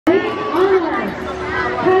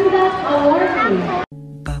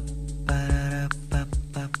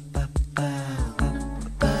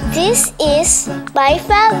This is my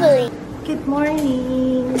family. Good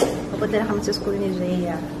morning! Pupunta na kami sa school ni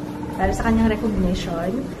Jaya. Para sa kanyang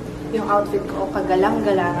recognition, yung outfit ko,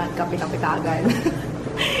 kagalang-galangan, kapitang-pitagan.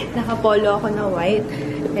 Naka-polo ako na white.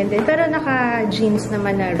 And then, pero naka-jeans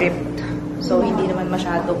naman na ripped. So, hindi naman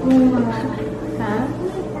masyado. Ha?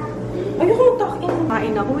 Ayoko mag-talk-in.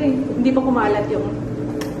 Kain ako eh. Hindi pa kumalat yung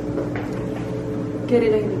kiri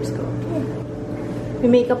lang yung lips ko.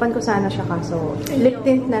 May make-upan ko sana siya kaso lip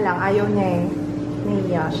tint na lang. Ayaw niya eh.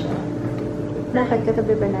 Nahiya siya. Bakit?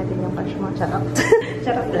 Katabi ba natin yung crush mo? Charot.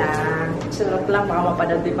 Charot lang. Charot lang. Baka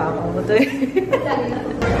mapanood di pa ako mo to eh.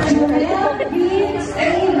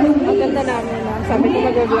 Maganda namin na. Sabi ko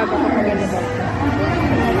mag-vlog ako pag ganito.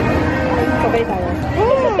 Sabay tayo.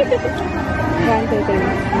 1, 2,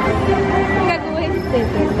 3. Gagawin.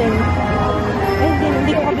 10.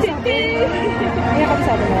 Hindi ko kabisabi. Hindi ko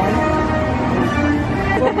kabisabi na yan.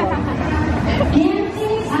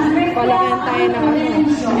 Palakayan tayo ng ano.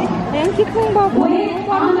 Ayan, cute mong baboy.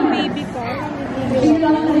 Parang na baby ka.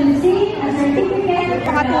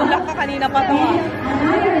 Pakatulak ka kanina pa ito.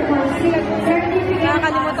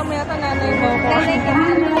 Nakakalimutan mo yata nanay mo ko.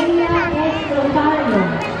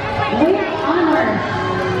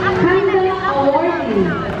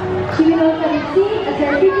 She will also receive a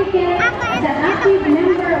certificate as an active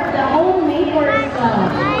member of the Homemakers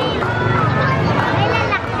Club.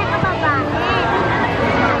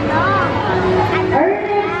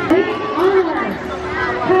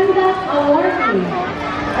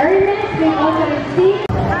 Ernest will also receive.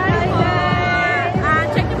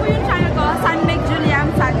 Check niyo po yung channel ko, Sunmake Julian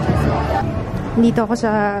Sanchez. Dito ako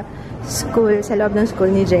sa school, sa loob ng school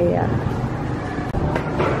ni Jaya.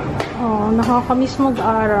 Oh, nakakamiss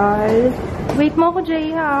mag-aral. Wait mo ako,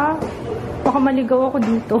 Jaya. Baka maligaw ako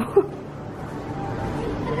dito.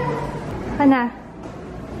 Ana.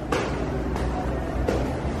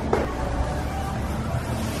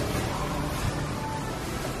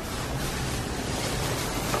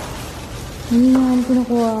 Ano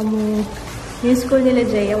kinukuha mo? Yung school nila,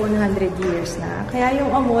 Jaya, 100 years na. Kaya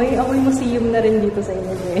yung amoy museum na rin dito sa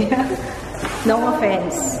inyo, Jaya. No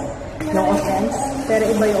offense. No offense. Pero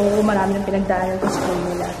iba yung marami ng pinagdaanan sa school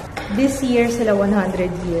nila. This year, sila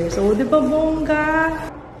 100 years. So, di ba bongga?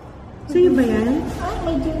 Sa'yo ba yan?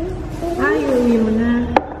 Ay, uwi mo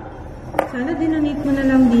na. Sana dinonate mo na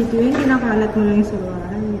lang dito. Yung kinakalat mo lang yung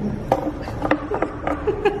saruhan.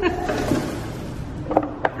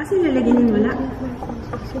 Lalagyan yung wala?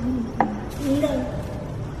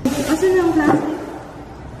 Asan na ang plastic?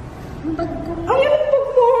 Ay, yung bag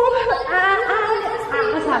mo!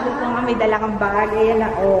 Sabi ko nga may dala kang bag. Ayan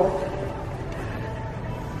na, oh.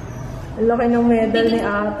 Ang laki ng medal ni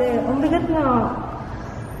ate. Ang bigat na.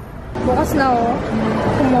 Bukas na, oh.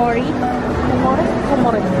 Kumori.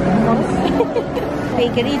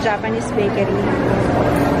 Bakery, Japanese bakery.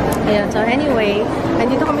 Ayan, so anyway,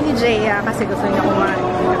 nandito kami ni Jaya kasi gusto niya kumain.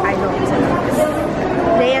 Nakain ako sa labas.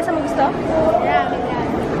 Jaya, saan mo gusto?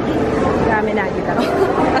 Ramen nugget ako.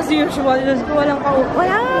 As usual, walang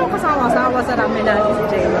kasama-sama sa ramen nugget si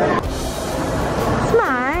Jaya.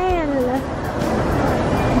 Smile!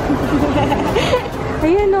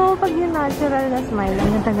 Ayan o, pag yung natural na smile,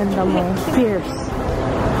 ang ganda mo. Fierce.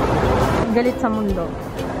 Galit sa mundo.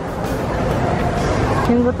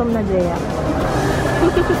 Yung gutom na Jaya.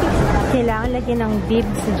 Kailangan lagyan ng bib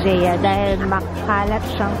si Jaya dahil makalat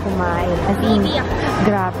siyang kumain. As in,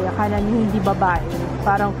 grabe. Akala niyo hindi babae.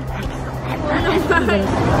 Parang,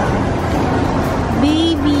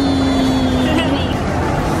 baby!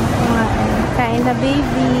 Kain na,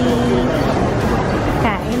 baby!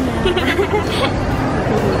 Kain na.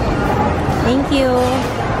 Thank you!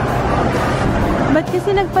 Ba't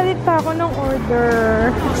kasi nagpalit pa ako ng order?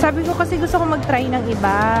 Sabi ko kasi gusto ko mag-try ng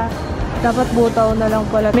iba. Dapat butaw na lang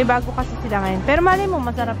pala. May bago kasi sila ngayon. Pero malay mo,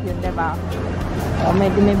 masarap yun, diba? Oh,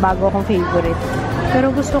 may bago akong favorite.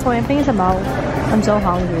 Pero gusto ko yung tingin sa baw. I'm so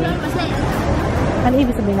hungry. Ano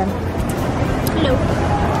ibig sabihin nun? Hello.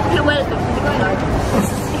 You're welcome.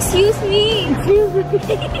 Excuse me. Excuse me.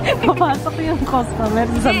 Papasok yung customer.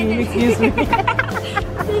 Sabihin, excuse me.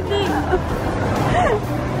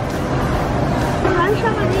 Parang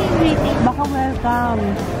siya kami yung greeting. Baka welcome.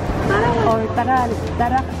 Or tara,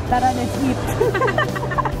 let's eat.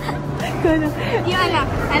 Yung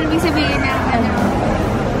ano big sabihin na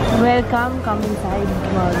welcome, come inside.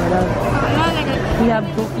 We have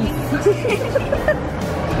cookies.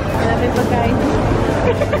 Wala may pagkain.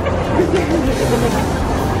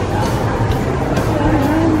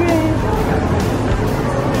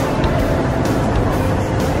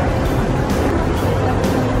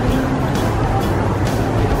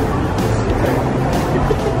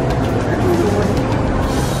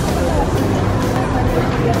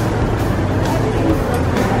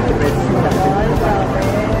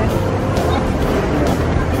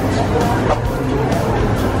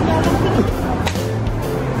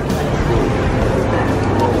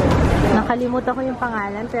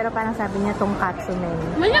 pero parang sabi niya tonkatsu na yun.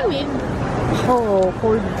 Malamig. Oo,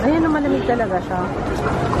 cold. Ayun, malamig talaga siya.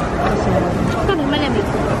 Kasi malamig.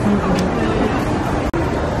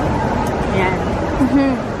 Ayan.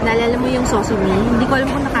 Naalala mo yung sosimi? Hindi ko alam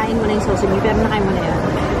kung nakain mo na yung sosimi, pero nakain mo na yan.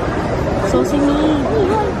 Sosimi.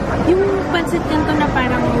 Yung pancit canton na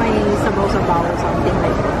parang may sabaw-sabaw or something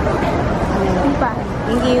like that. Hindi pa.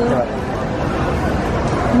 Thank you.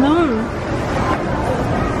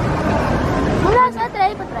 Wala sa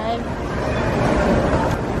try. Patry.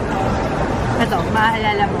 Ito,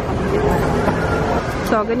 maaalala mo kapag yun.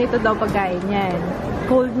 So, ganito daw pagkain yan.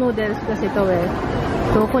 Cold noodles kasi ito eh.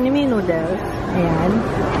 So, kunin mo yung noodles. Ayan.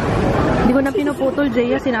 Hindi ko na pinuputol,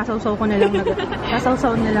 Jaya. Sinasawsaw ko na lang.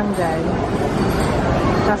 Sasawsaw na lang dyan.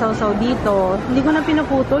 Sasawsaw dito. Hindi ko na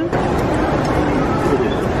pinuputol.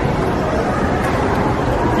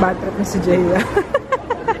 Bad trip na si Jaya.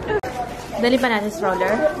 Dali pa natin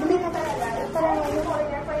stroller.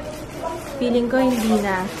 Feeling ko hindi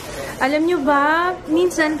na. Alam nyo ba,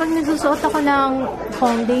 minsan pag nagsusuot ako ng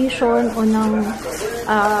foundation o ng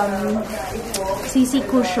CC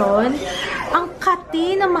cushion, ang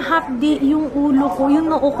kati na mahapdi yung ulo ko, yung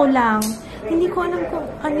noo ko lang. Hindi ko alam kung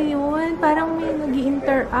ano yun. Parang may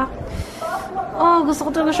nag-i-interact. Oh, gusto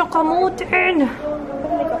ko talaga siyang kamutin.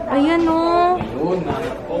 Ayan o.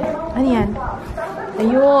 Ano yan?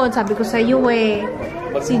 Ayun, sabi ko sa'yo eh.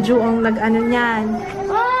 Si Ju ang nag-ano niyan.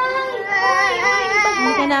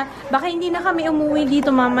 Baka hindi na kami umuwi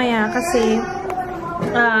dito mamaya kasi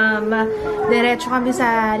diretso kami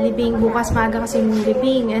sa libing bukas maga kasi yung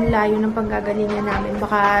libing and layo ng panggagalingan namin.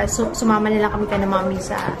 Baka sumama na lang kami kay na mami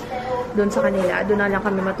doon sa kanila. Doon na lang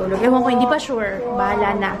kami matulog. Ewan ko, hindi pa sure.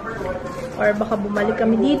 Bahala na. Or baka bumalik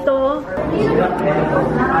kami dito.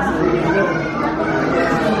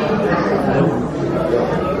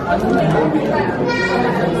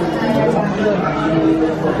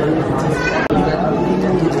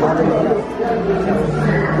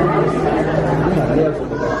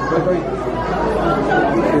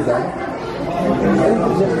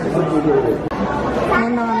 May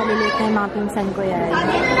mga maliliit na yung mga pinsan ko yan.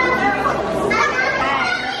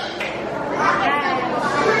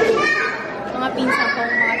 Mga pinsan ko,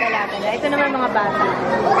 mga dalaga. Ito naman mga bata.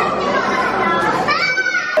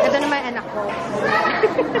 Ito naman anak ko.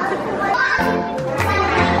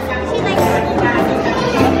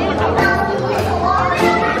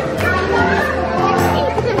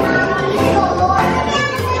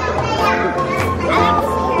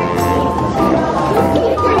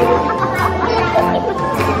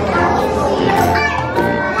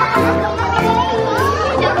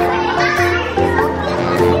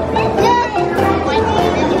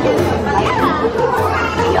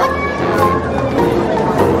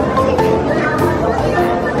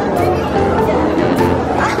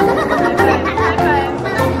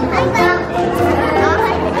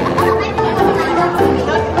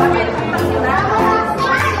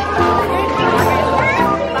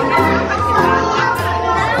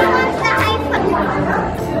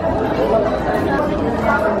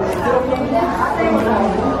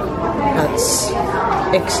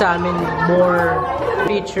 Examine more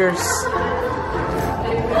features.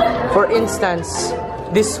 For instance,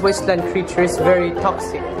 this wasteland creature is very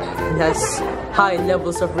toxic. It has high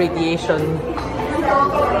levels of radiation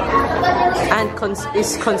and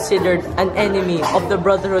is considered an enemy of the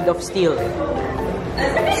Brotherhood of Steel.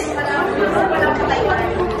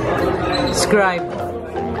 Scribe,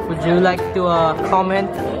 would you like to comment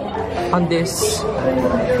on this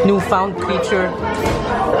newfound creature?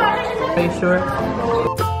 Are you sure?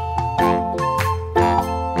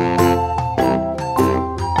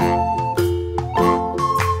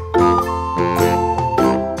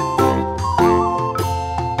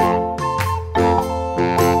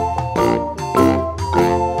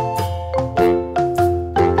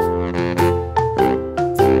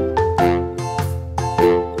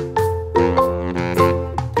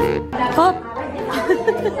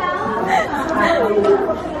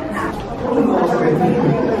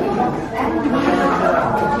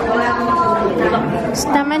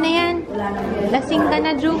 Tama na yan. Lasing ka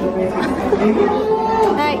na, Ju.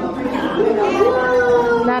 Ay.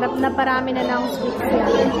 Narap na parami na ng sweets yan.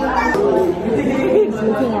 He's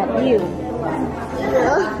looking at you.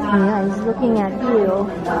 Yeah, he's looking at you.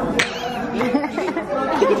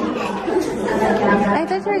 I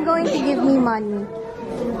thought you were going to give me money.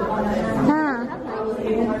 Huh?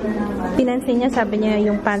 Pinansin niya, sabi niya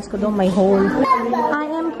yung pants ko doon may hole. I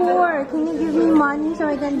am poor. Can you give me money so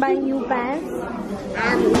I can buy new pants?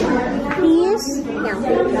 Please? No.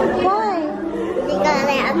 Why? Because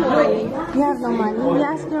I have no money. You have no money? You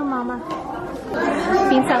ask your mama.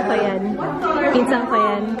 Pinsang ko yan. Pinsang ko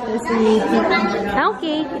yan. Si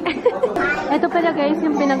okay. Ito pala guys,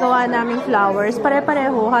 yung pinagawa naming flowers.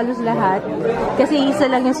 Pare-pareho, halos lahat. Kasi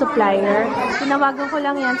isa lang yung supplier. Tinawagan ko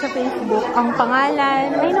lang yan sa Facebook. Ang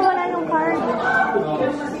pangalan, ay nawala yung card.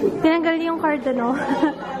 Tinanggal yung card, ano?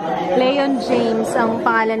 Leon James ang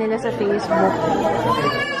pangalan nila sa Facebook.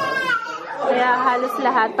 Kaya halos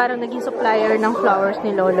lahat parang naging supplier ng flowers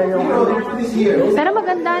ni Lolo yung. Pero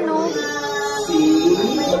maganda, no?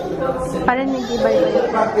 Parang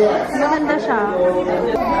nag-iba-iba. Maganda siya.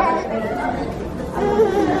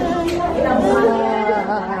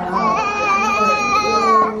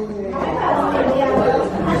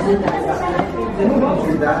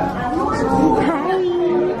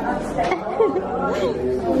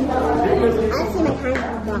 I'll see my hand.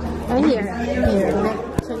 Oh, here. Here.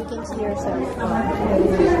 So you can see yourself.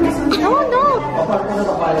 Oh, no!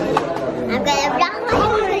 I'm gonna block. How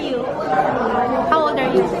old are you? How old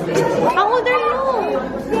are you? How old are you?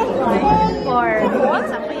 4.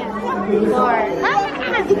 What's up yan? 4.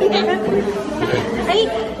 Ay,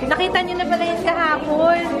 nakita niyo na pala yun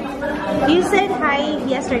kahapon. You said hi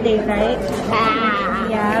yesterday, right?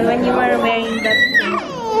 Yeah, when you were wearing that.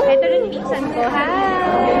 Ito rin pinsan ko.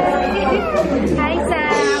 Hi! Hi,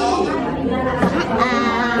 Sam!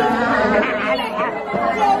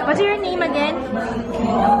 What's your name again?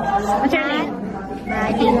 What's your name?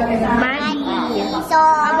 Maddie. So,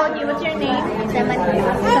 How about you? What's your name?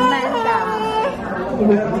 Samantha.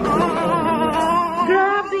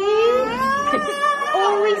 Grabe!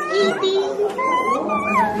 Always eating.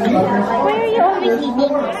 Where are you always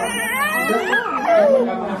eating?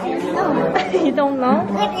 You don't know?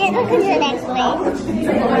 look at the next way. Is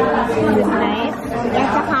it nice?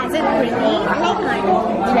 Yes, a heart. Is it pretty? I like heart.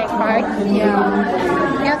 You like heart? Yeah.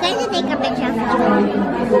 Now, can you take a picture of me?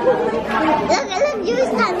 Look, you're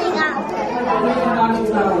standing up.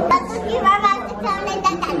 But look, you're about to tell me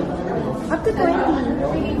that. Up to 20.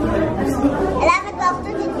 11, 12,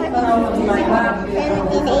 13, 14,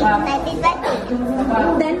 15, 17, 18, 19,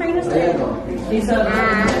 20. Then minus 10. I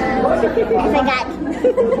forgot. 1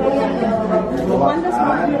 plus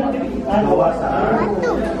 1. 1,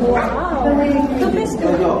 2. Wow. 2 plus 2.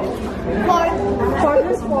 4. 4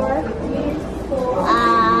 plus 4.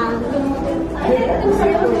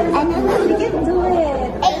 I don't know. You can do it.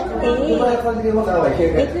 8.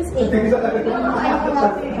 8 plus 8. I don't know.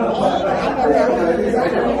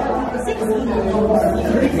 16.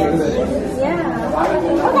 Yeah.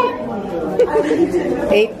 Okay.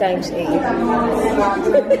 8 times 8.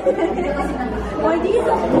 Why do you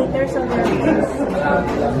have glitters on your face?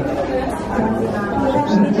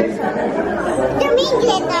 Glitters on your face? You mean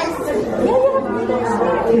glitters? Yeah, you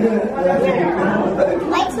have glitters.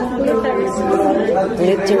 Like Glitters.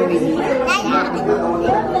 Literally.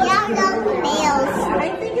 yellow nails. I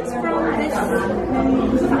think it's from this.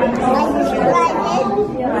 Like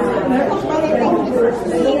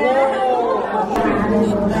Yeah.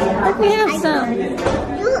 We have some.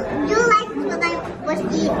 You liked what I was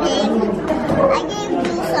eating. I gave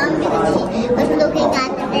you some because he was looking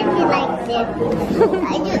at it and he liked it.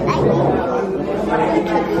 I gave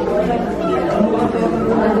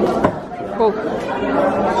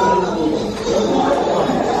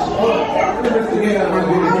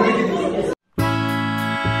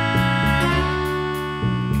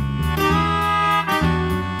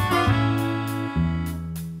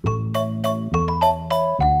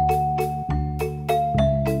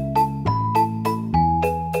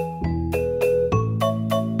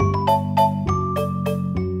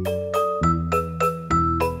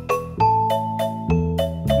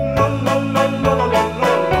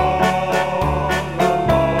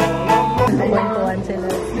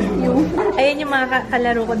Ayan yung mga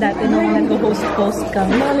kalaro ko dati nung nag-host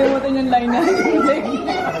kami. Nakalimutan yung line na.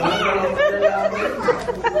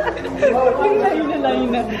 Yung line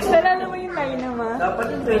na. Nalala mo yung line na, ma?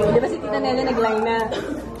 Di ba si Tita Nela nag-line na?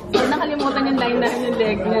 So, nakalimutan yung line na yung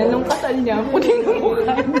leg niya. Nung kasal niya, puting yung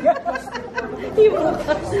mukha niya. Yung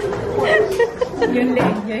mukha. Yung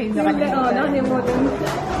leg niya, hindi nakalimutan.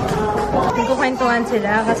 Nagkukwentuhan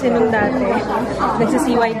sila kasi nung dati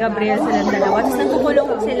nagsisiway Gabriel silang dalawa. Tapos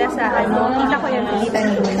nagkukulong sila sa kita ko yung kita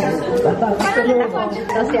niyo.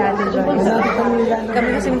 Tapos si Ate Joyce. Kami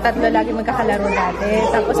kasi yung tatlo lagi magkakalaro dati.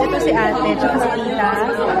 Tapos ito si Ate, tsaka si Tita.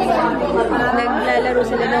 Naglalaro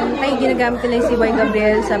sila ng, ginagamit nila yung siway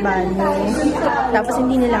Gabriel sa banyo. Tapos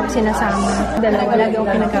hindi nila ako sinasama. Dalawa, lagi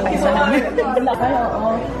akong pinagkakaisahan. Wala ka, oo.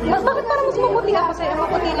 Bakit parang mas maputi ako sa'yo?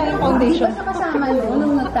 Maputi lang yung foundation. Hindi ko siya kasama noon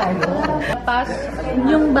nung nagtayo. Pass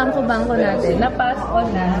yung bangko-bangko natin. Na-pass on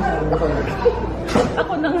na.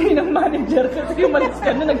 Ako na ngayon ang manager kasi umalis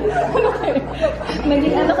ka na.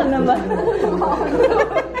 Naging ano ka naman.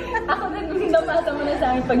 Ako na napasa mo na sa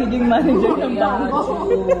aking pagiging manager ng bangko.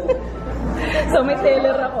 So, may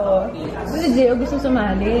teller ako. Si Gio gusto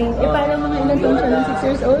sumali. Parang mga ilang taon siya ng 6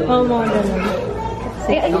 years old. Oo, mga ganun.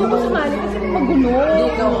 Ayun ko sumali kasi magulo.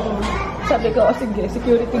 Sabi ko, sige,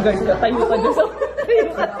 security guard ka, tayo ka dyan. So, tayo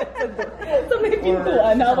ka dyan. So, may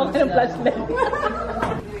pintuan, hawak ka ng flashlight.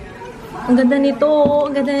 Ang ganda nito,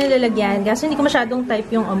 ang ganda na lalagyan. Kasi hindi ko masyadong type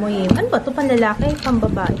yung amoy. Ano ba ito? Panlalaki,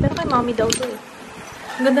 pambabae. Pero kay mommy daw ito eh.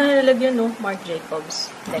 Ang ganda na lalagyan, no? Marc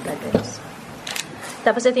Jacobs. Decadence.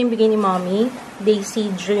 Tapos ito yung bigay ni mommy.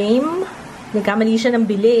 Daisy Dream. Nagkamali siya ng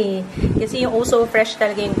bili eh. Kasi yung Oh So Fresh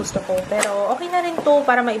talaga yung gusto ko. Pero okay na rin to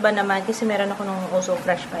para maiba naman. Kasi meron ako ng Oh So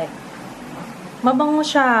Fresh pa eh. Mabango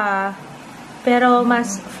siya. Pero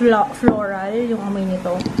mas floral yung amoy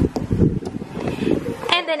nito.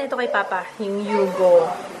 And then ito kay Papa. Yung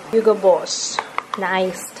Hugo Boss na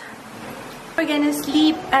iced. We're gonna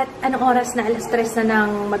sleep at anong oras na? Alas 3 na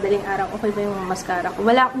ng madaling araw. Okay ba yung mascara ko?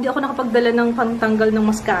 Hindi ako nakapagdala ng pangtanggal ng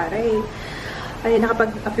mascara eh. Ay,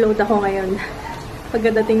 nakapag-upload ako ngayon.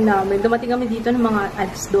 Pagdating namin. Dumating kami dito ng mga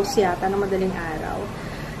alas 2 yata ng madaling araw.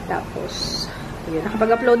 Tapos, yun,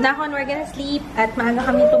 nakapag-upload na ako and we're gonna sleep. At maaga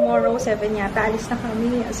kami tomorrow, 7 yata. Alis na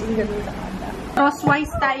kami. As in, ganun sa kanda.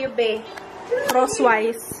 Crosswise tayo, be.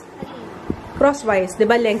 Crosswise. Crosswise.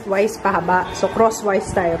 Diba lengthwise pahaba? So, crosswise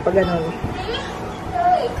tayo pag ganun.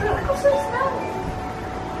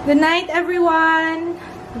 Good night, everyone!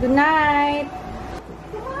 Good night!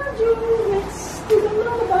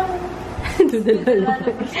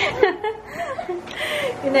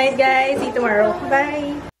 Good night, guys. See you tomorrow.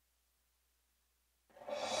 Bye!